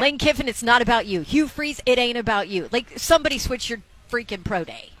Lane Kiffin, it's not about you. Hugh Freeze, it ain't about you. Like, somebody switch your freaking pro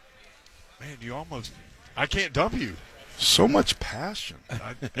day. Man, I can't dump you. So much passion.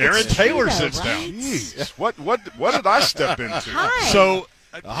 Aaron Taylor sits down. Jeez, what did I step into? Hi. So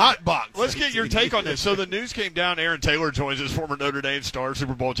a hot box. Let's get your take on this. So the news came down. Aaron Taylor joins us, former Notre Dame star,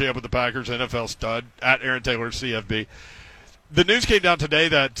 Super Bowl champ with the Packers, NFL stud, at Aaron Taylor CFB. The news came down today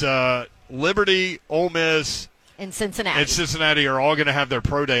that Liberty, Ole Miss, and Cincinnati are all going to have their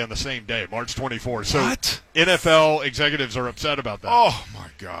pro day on the same day, March 24th. So What? NFL executives are upset about that. Oh, my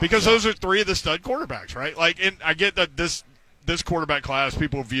God. Because those are three of the stud quarterbacks, right? Like, and I get that this quarterback class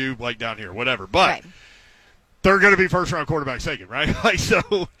people view like down here, whatever, but Right. they're going to be first-round quarterbacks taken, right? Like,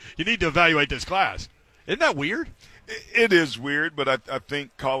 so you need to evaluate this class. Isn't that weird? It is weird, but I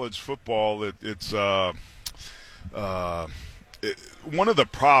think college football, it's one of the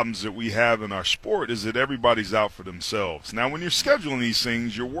problems that we have in our sport is that everybody's out for themselves. Now, when you're scheduling these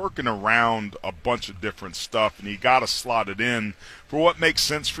things, you're working around a bunch of different stuff, and you got to slot it in for what makes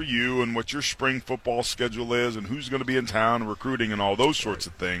sense for you and what your spring football schedule is and who's going to be in town and recruiting and all those sorts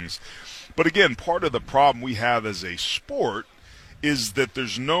of things. But, again, part of the problem we have as a sport is that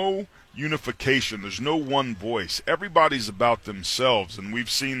there's no unification. There's no one voice. Everybody's about themselves, and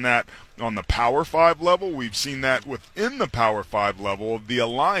we've seen that on the Power 5 level. We've seen that within the Power 5 level of the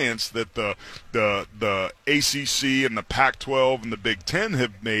alliance that the ACC and the Pac-12 and the Big Ten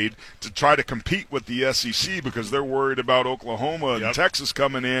have made to try to compete with the SEC because they're worried about Oklahoma and Texas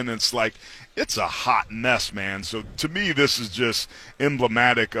coming in. And it's like, it's a hot mess, man. So to me, this is just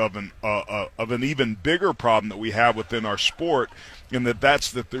emblematic of an even bigger problem that we have within our sport. And that's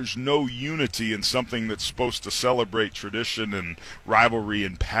that there's no unity in something that's supposed to celebrate tradition and rivalry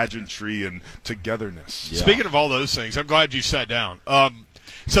and pageantry and togetherness. Yeah. Speaking of all those things, I'm glad you sat down.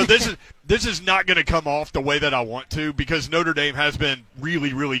 So this is not going to come off the way that I want to because Notre Dame has been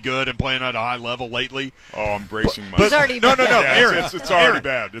really, really good and playing at a high level lately. Oh, I'm bracing myself. No, Yeah, Aaron, it's already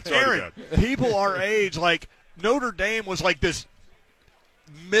bad. It's already bad. People our age, like Notre Dame was like this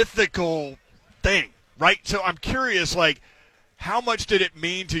mythical thing, right? So I'm curious, like, how much did it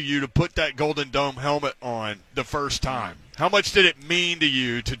mean to you to put that Golden Dome helmet on the first time? How much did it mean to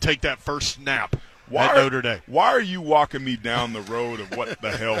you to take that first snap at Notre Dame? Why are you walking me down the road of what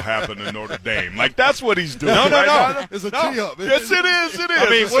the hell happened in Notre Dame? Like, that's what he's doing. No. It's a tee-up. Yes, it is. It is. I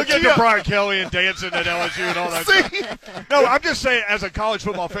mean, It's we'll a get to tee-up. Brian Kelly and dancing at LSU and all that stuff. No, I'm just saying, as a college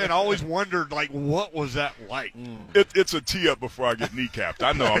football fan, I always wondered, like, what was that like? It's a tee-up before I get kneecapped.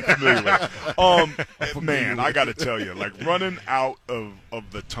 I know. I'm familiar with it. Man, I got to tell you, like, running out of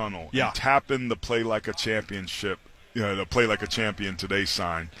the tunnel and tapping the Play Like a Championship, the Play Like a Champion Today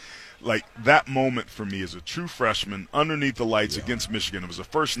sign, like, that moment for me as a true freshman underneath the lights against Michigan. It was the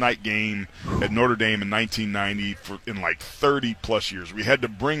first night game at Notre Dame in 1990 in like 30-plus years. We had to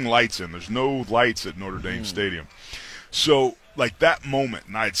bring lights in. There's no lights at Notre Dame Stadium. So, like, that moment,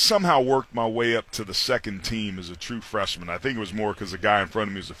 and I had somehow worked my way up to the second team as a true freshman. I think it was more because the guy in front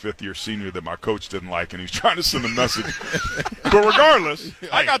of me was a fifth-year senior that my coach didn't like, and he was trying to send a message. But regardless,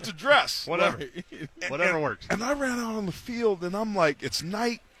 I got to dress. Whatever works. And I ran out on the field, and I'm like, it's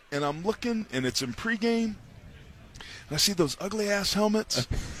night. And I'm looking, and it's in pregame, and I see those ugly-ass helmets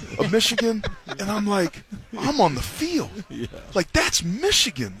of Michigan, and I'm like, I'm on the field. Yeah. Like, that's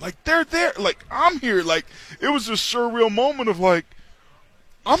Michigan. Like, they're there. Like, I'm here. Like, it was a surreal moment of, like,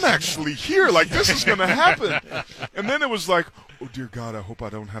 I'm actually here. Like, this is going to happen. And then it was like, oh, dear God, I hope I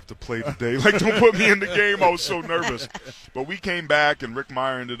don't have to play today. Like, don't put me in the game. I was so nervous. But we came back, and Rick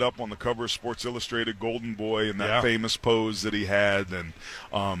Meyer ended up on the cover of Sports Illustrated, Golden Boy, and that famous pose that he had. And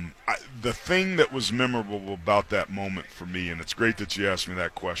the thing that was memorable about that moment for me, and it's great that you asked me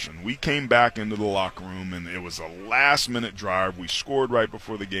that question, we came back into the locker room, and it was a last-minute drive. We scored right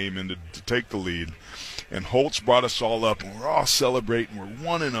before the game ended to take the lead. And Holtz brought us all up, and we're all celebrating. We're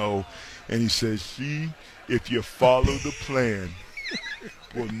 1-0. And he says, see, if you follow the plan,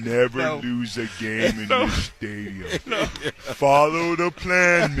 we'll never lose a game in your stadium. Follow the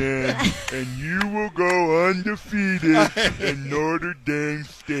plan, man, and you will go undefeated in Notre Dame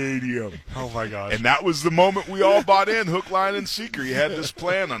Stadium. Oh, my gosh. And that was the moment we all bought in, hook, line, and sinker. He had this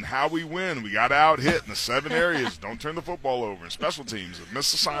plan on how we win. We got to out-hit in the 7 areas. Don't turn the football over. And special teams,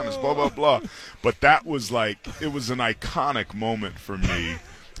 miss assignments, blah, blah, blah. But that was like, it was an iconic moment for me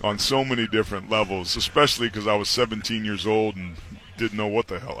on so many different levels, especially because I was 17 years old and didn't know what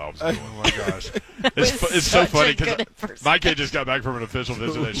the hell I was doing. Oh, my gosh. It's so such funny a good because my kid just got back from an official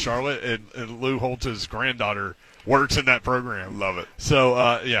visit in Charlotte, and Lou Holtz's granddaughter works in that program. Love it.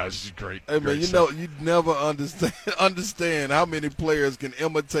 So, it's just great. Hey, man, great you stuff. know, you never understand how many players can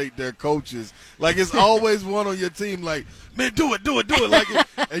imitate their coaches. Like, it's always one on your team, like, man, do it. Like,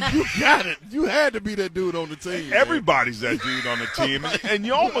 and you got it. You had to be that dude on the team. Man. Everybody's that dude on the team, and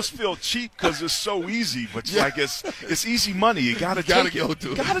you almost feel cheap because it's so easy. But like it's easy money. You gotta Gotta take go it. do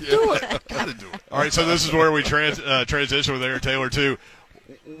You it. gotta do it. Gotta do it. All right, so this is where we transition with Aaron Taylor, too.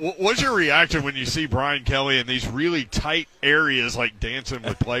 What's your reaction when you see Brian Kelly in these really tight areas, like dancing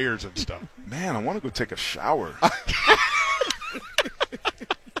with players and stuff? Man, I want to go take a shower.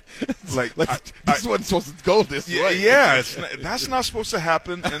 Like this wasn't supposed to go this way. Yeah, that's not supposed to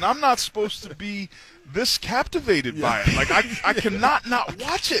happen, and I'm not supposed to be this captivated by it. Like I cannot not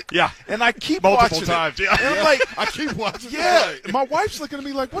watch it. Yeah, and I keep multiple watching times. it. Yeah, and I'm like, I keep watching. yeah. My wife's looking at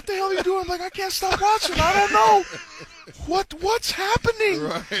me like, "What the hell are you doing?" I'm like, "I can't stop watching. I don't know what's happening.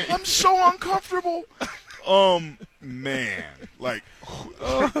 Right. I'm so uncomfortable." Man, like,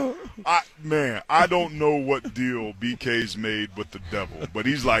 I don't know what deal BK's made with the devil, but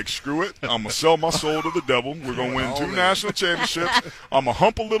he's like, screw it, I'm gonna sell my soul to the devil. We're gonna win 2 national championships. I'm gonna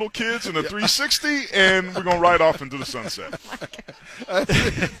hump a little kids in a 360, and we're gonna ride off into the sunset.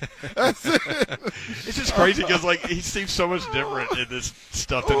 It's just crazy because he seems so much different in this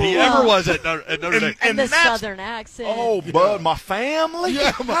stuff than he ever was at Notre Dame. And the that's- Southern accent. Oh, bud, my family?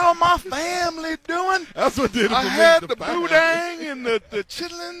 Yeah, how my family doing? That's what did it. I for me, had the pound. boudin and the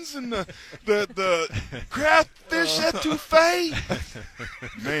chitlins and the crayfish etouffee.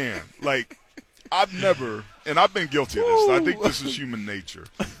 Man, like, I've never, and I've been guilty of this. I think this is human nature.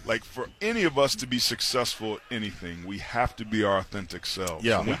 Like, for any of us to be successful at anything, we have to be our authentic selves.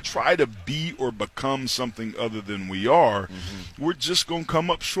 Yeah. When we try to be or become something other than we are, we're just going to come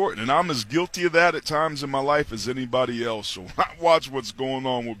up short. And I'm as guilty of that at times in my life as anybody else. So when I watch what's going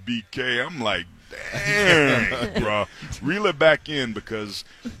on with BK, I'm like, dang, bro. Reel it back in, because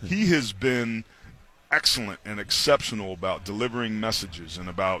he has been excellent and exceptional about delivering messages and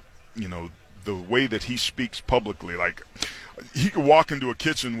about, the way that he speaks publicly. Like, he could walk into a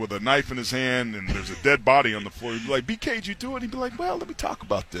kitchen with a knife in his hand and there's a dead body on the floor. He'd be like, BK, did you do it? He'd be like, well, let me talk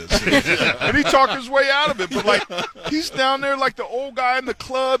about this. And he'd talk his way out of it. But, like, he's down there like the old guy in the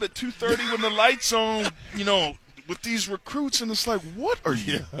club at 2:30 when the light's on, with these recruits. And it's like, what are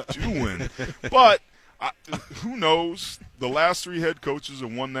you doing? But who knows? The last 3 head coaches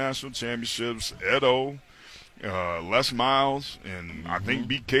have won national championships. Ed O, Les Miles, and I think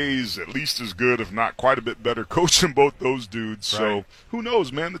BK's at least as good, if not quite a bit better, coach than both those dudes. Right. So who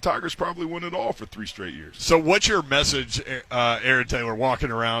knows, man? The Tigers probably win it all for 3 straight years. So what's your message, Aaron Taylor,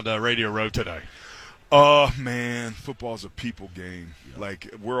 walking around Radio Row today? Man, football's a people game.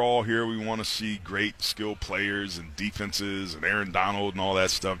 Like, we're all here. We want to see great skilled players and defenses and Aaron Donald and all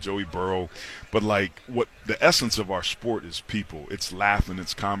that stuff, Joey Burrow. But, like, what the essence of our sport is people. It's laughing,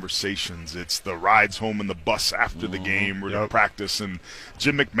 it's conversations, it's the rides home in the bus after the game or the practice. And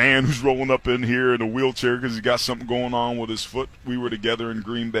Jim McMahon, who's rolling up in here in a wheelchair because he got something going on with his foot. We were together in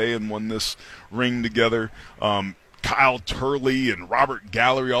Green Bay and won this ring together. Kyle Turley and Robert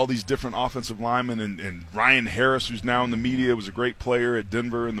Gallery, all these different offensive linemen, and Ryan Harris, who's now in the media, was a great player at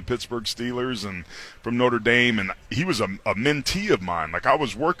Denver and the Pittsburgh Steelers and from Notre Dame, and he was a mentee of mine. Like, I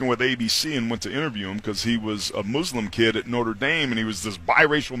was working with ABC and went to interview him because he was a Muslim kid at Notre Dame, and he was this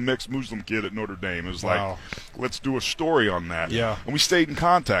biracial mixed Muslim kid at Notre Dame. It was like, let's do a story on that. Yeah. And we stayed in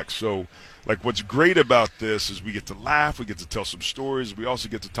contact. So, like, what's great about this is we get to laugh, we get to tell some stories, we also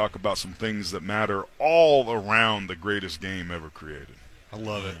get to talk about some things that matter all around the greatest game ever created. I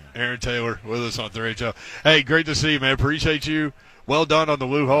love it. Aaron Taylor with us on 3HL. Hey, great to see you, man. Appreciate you. Well done on the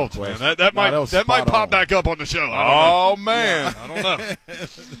Lou Holtz, man. That might pop back up on the show. Oh, man. I don't know.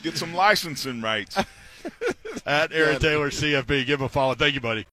 Get some licensing rights. At Aaron Taylor, CFB. Give him a follow. Thank you, buddy.